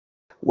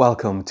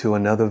Welcome to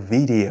another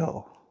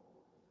video.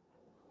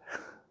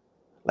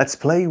 Let's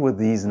play with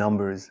these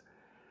numbers.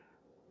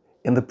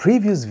 In the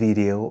previous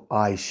video,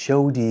 I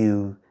showed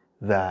you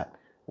that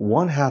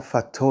 1/2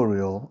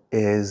 factorial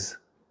is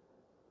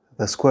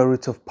the square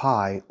root of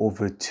pi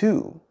over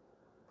 2.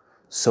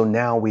 So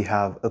now we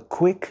have a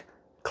quick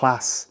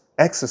class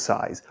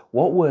exercise.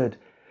 What would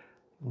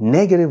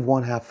negative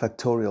 1/2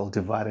 factorial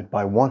divided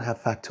by 1/2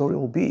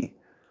 factorial be?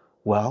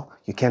 Well,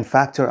 you can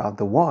factor out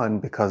the 1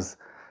 because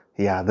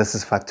this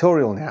is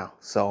factorial now,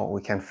 so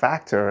we can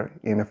factor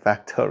in a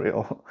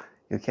factorial.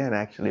 You can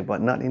actually,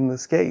 but not in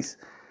this case.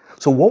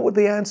 So what would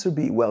the answer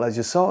be? Well, as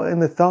you saw in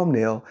the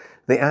thumbnail,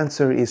 the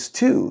answer is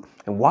 2.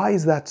 And why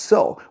is that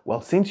so?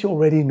 Well, since you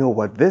already know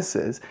what this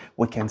is,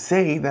 we can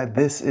say that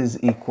this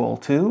is equal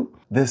to,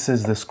 this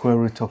is the square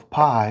root of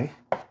pi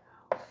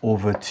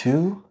over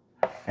 2.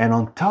 And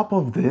on top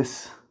of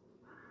this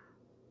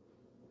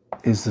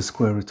is the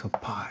square root of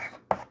pi.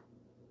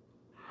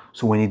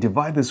 So when you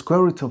divide the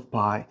square root of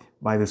pi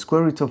by the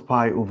square root of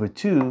pi over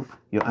 2,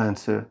 your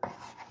answer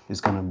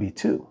is going to be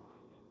 2.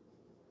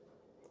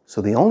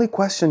 So the only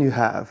question you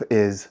have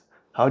is,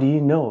 how do you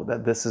know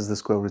that this is the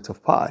square root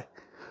of pi?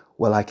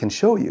 Well, I can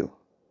show you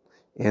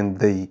in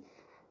the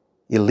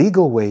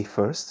illegal way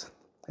first,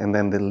 and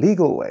then the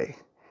legal way.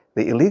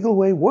 The illegal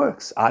way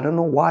works. I don't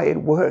know why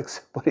it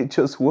works, but it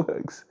just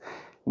works.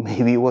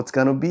 Maybe what's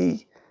going to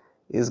be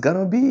is going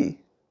to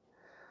be.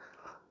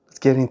 Let's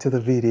get into the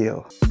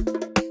video.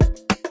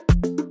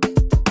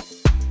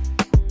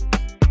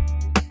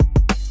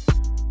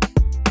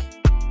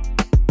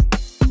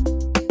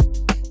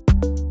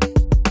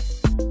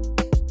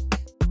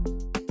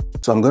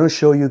 So I'm going to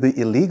show you the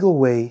illegal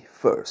way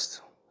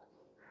first.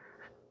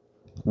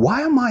 Why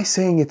am I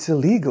saying it's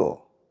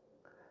illegal?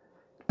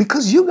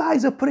 Because you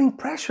guys are putting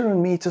pressure on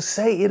me to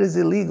say it is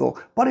illegal,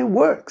 but it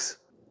works.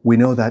 We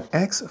know that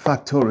x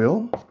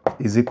factorial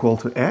is equal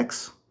to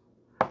x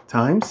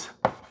times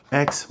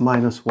x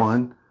minus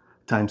 1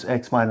 times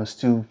x minus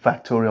 2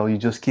 factorial. You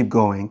just keep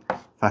going.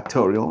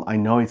 Factorial. I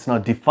know it's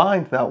not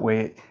defined that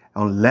way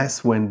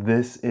unless when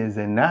this is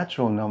a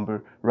natural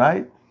number,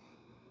 right?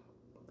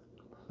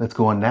 Let's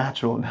go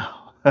unnatural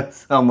now.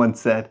 Someone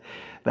said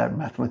that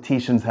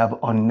mathematicians have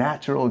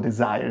unnatural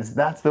desires.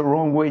 That's the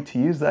wrong way to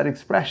use that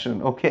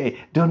expression. Okay,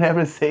 don't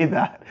ever say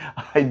that.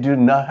 I do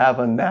not have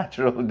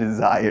unnatural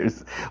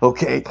desires.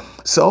 Okay,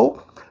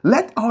 so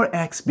let our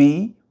x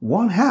be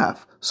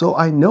 1/2. So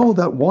I know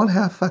that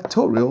 1/2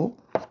 factorial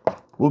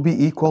will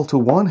be equal to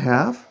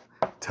 1/2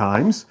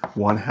 times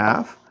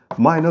 1/2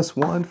 minus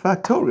 1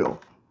 factorial.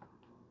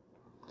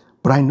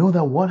 But I know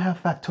that 1/2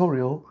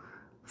 factorial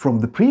from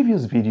the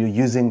previous video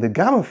using the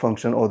gamma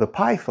function or the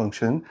pi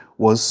function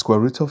was square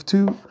root of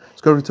 2.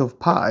 Square root of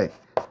pi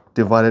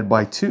divided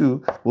by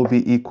 2 will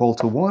be equal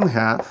to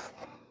 1/2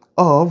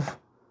 of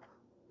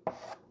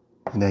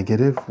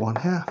negative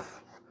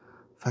 1/2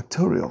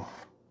 factorial.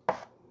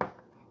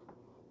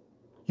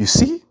 You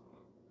see?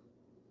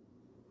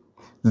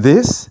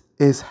 This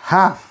is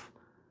half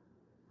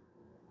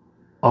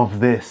of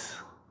this.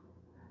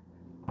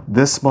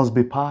 This must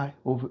be pi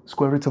over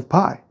square root of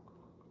pi.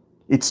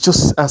 It's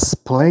just as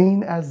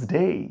plain as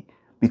day,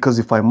 because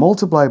if I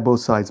multiply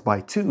both sides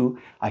by 2,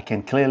 I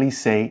can clearly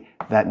say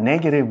that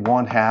negative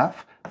 1/2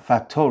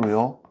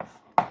 factorial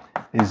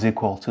is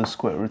equal to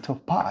square root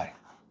of pi.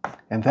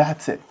 And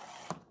that's it.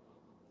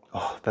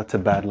 Oh, that's a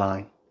bad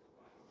line.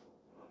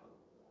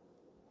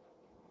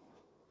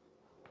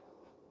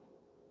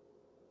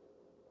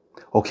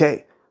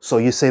 Okay, so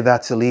you say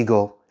that's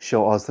illegal.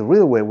 Show us the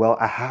real way. Well,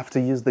 I have to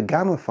use the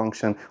gamma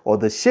function or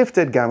the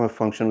shifted gamma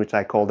function, which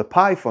I call the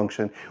pi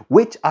function,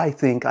 which I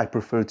think I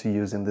prefer to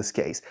use in this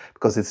case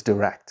because it's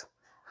direct.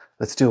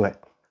 Let's do it.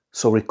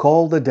 So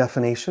recall the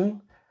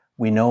definition.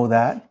 We know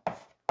that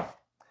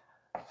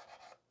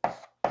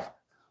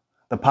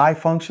the pi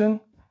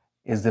function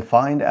is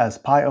defined as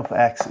pi of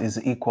x is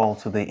equal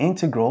to the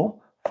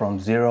integral from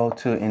 0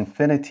 to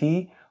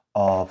infinity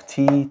of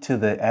t to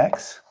the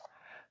x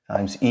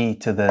times e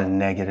to the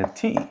negative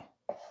t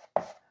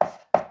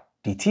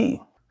dt.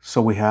 So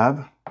we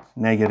have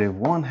negative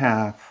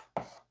 1/2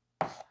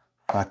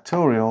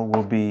 factorial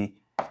will be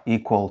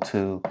equal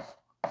to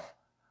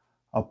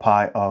a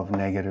pi of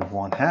negative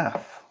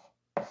 1/2,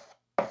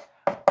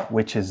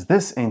 which is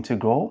this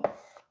integral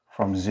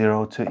from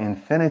 0 to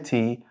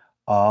infinity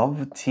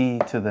of t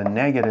to the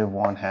negative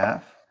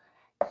 1/2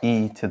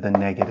 e to the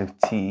negative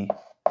t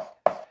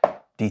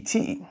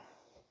dt.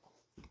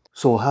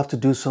 So we'll have to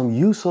do some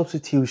u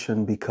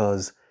substitution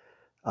because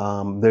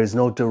there's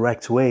no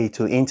direct way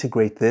to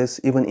integrate this.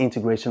 Even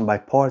integration by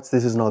parts,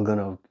 this is not going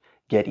to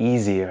get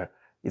easier.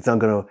 It's not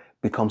going to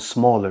become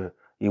smaller.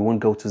 It won't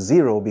go to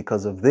 0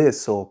 because of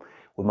this. So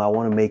we might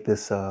want to make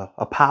this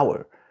a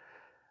power.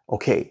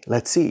 Okay,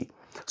 let's see.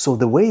 So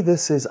the way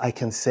this is, I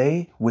can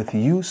say with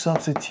u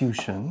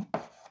substitution,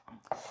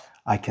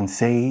 I can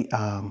say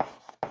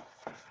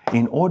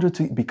in order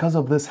to, because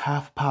of this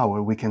half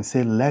power, we can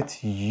say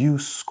let u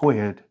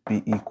squared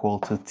be equal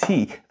to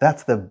t.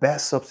 That's the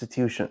best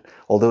substitution.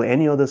 Although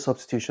any other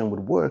substitution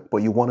would work, but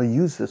you want to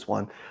use this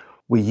one.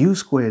 with u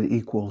squared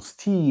equals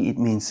t, it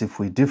means if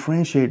we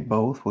differentiate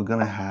both, we're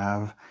going to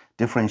have,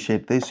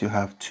 differentiate this, you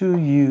have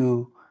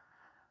 2u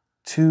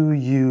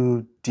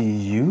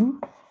du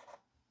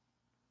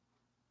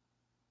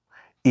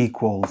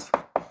equals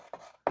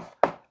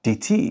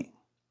dt.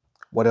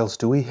 What else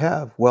do we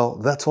have? Well,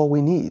 that's all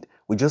we need.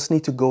 We just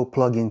need to go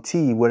plug in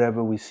t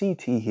wherever we see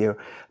t here.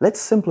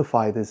 Let's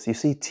simplify this. You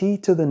see, t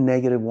to the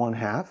negative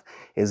 1/2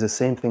 is the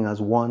same thing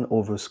as 1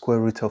 over square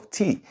root of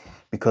t.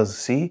 Because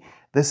see,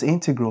 this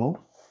integral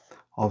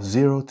of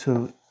 0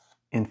 to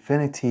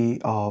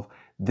infinity of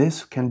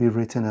this can be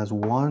written as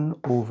 1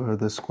 over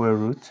the square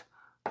root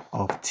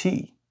of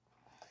t.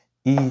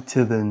 E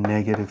to the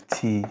negative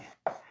t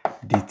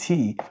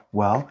dt.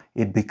 Well,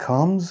 it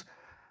becomes,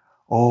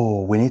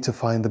 oh, we need to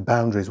find the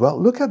boundaries. Well,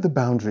 look at the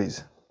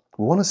boundaries.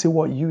 We want to see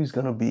what u is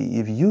going to be.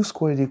 If u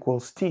squared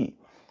equals t,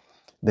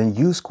 then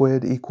u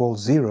squared equals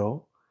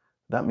 0.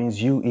 That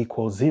means u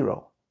equals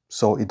 0.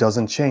 So it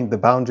doesn't change. The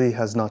boundary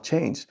has not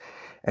changed.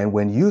 And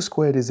when u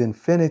squared is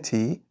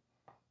infinity,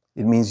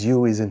 it means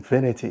u is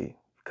infinity,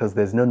 because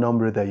there's no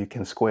number that you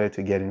can square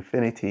to get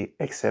infinity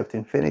except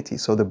infinity.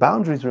 So the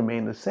boundaries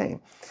remain the same.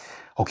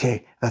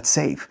 Okay, that's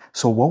safe.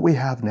 So what we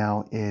have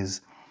now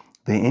is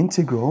the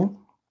integral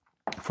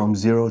from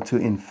 0 to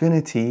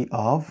infinity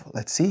of,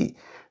 let's see,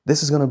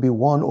 this is going to be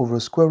 1 over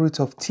square root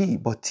of t,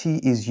 but t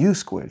is u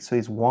squared. So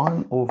it's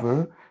 1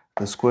 over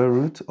the square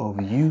root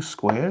of u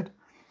squared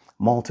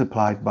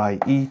multiplied by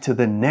e to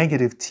the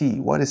negative t.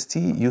 What is t?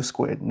 U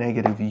squared,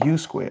 negative u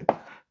squared,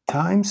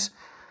 times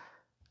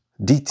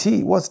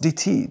dt. What's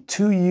dt?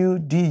 2u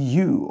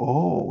du.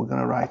 Oh, we're going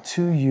to write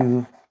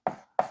 2u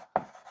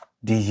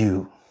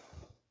du.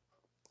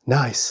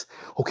 Nice.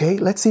 Okay,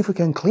 let's see if we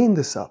can clean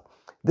this up.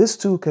 This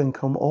 2 can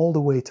come all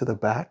the way to the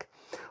back.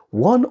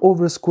 1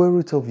 over square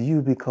root of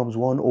u becomes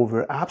 1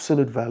 over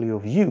absolute value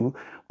of u,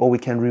 but we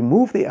can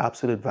remove the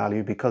absolute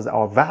value because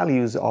our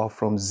values are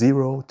from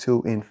 0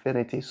 to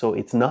infinity, so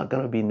it's not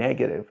going to be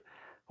negative.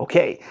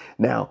 Okay,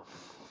 now,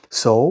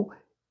 so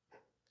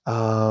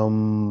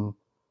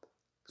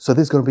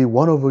this is going to be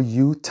 1 over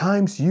u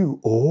times u.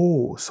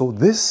 Oh, so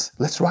this,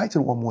 let's write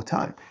it one more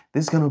time.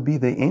 This is going to be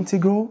the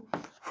integral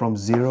from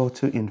 0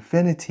 to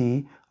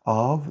infinity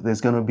of, there's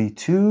going to be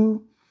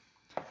 2,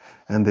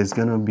 and there's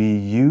going to be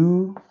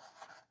u,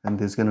 and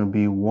there's going to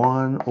be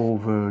 1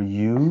 over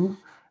u,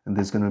 and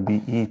there's going to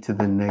be e to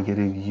the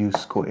negative u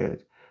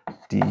squared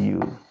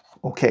du.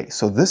 Okay,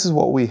 so this is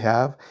what we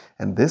have,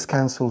 and this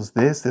cancels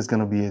this. There's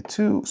going to be a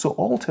 2. So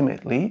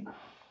ultimately,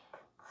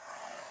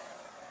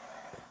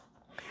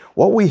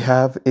 what we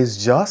have is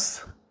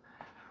just,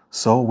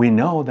 so we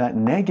know that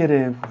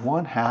negative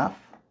 1/2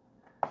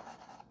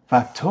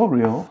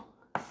 factorial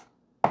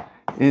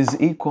is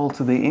equal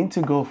to the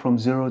integral from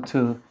 0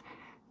 to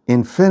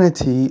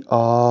infinity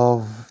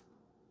of,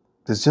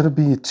 there's going to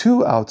be a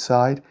 2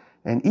 outside,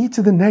 and e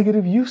to the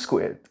negative u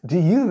squared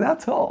du,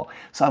 that's all.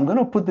 So I'm going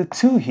to put the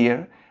 2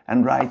 here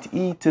and write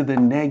e to the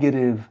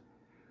negative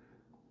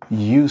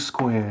u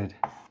squared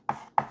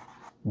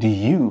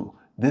du.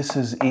 This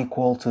is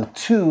equal to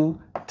 2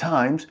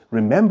 times,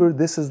 remember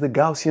this is the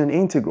Gaussian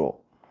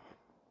integral,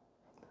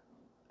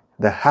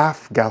 the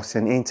half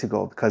Gaussian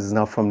integral, because it's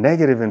now from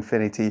negative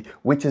infinity,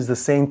 which is the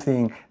same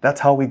thing.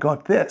 That's how we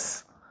got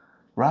this,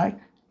 right?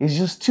 It's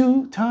just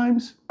 2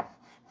 times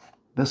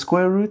the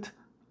square root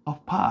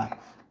of pi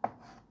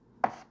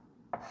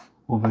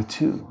over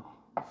 2.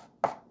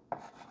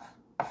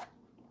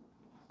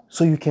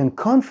 So you can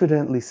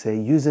confidently say,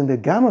 using the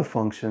gamma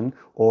function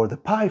or the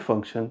pi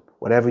function,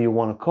 whatever you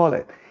want to call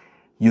it,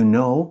 you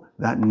know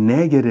that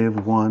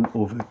negative 1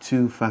 over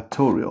 2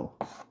 factorial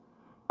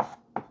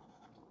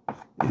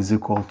is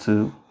equal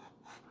to,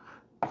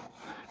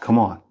 come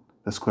on,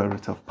 the square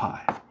root of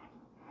pi.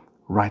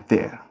 Right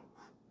there.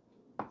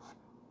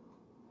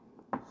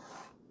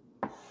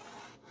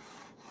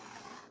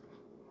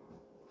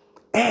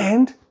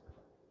 And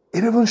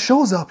it even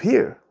shows up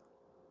here.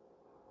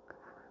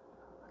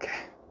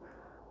 Okay.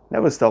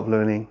 Never stop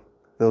learning.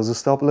 Those who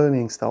stop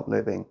learning, stop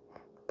living.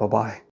 Bye-bye.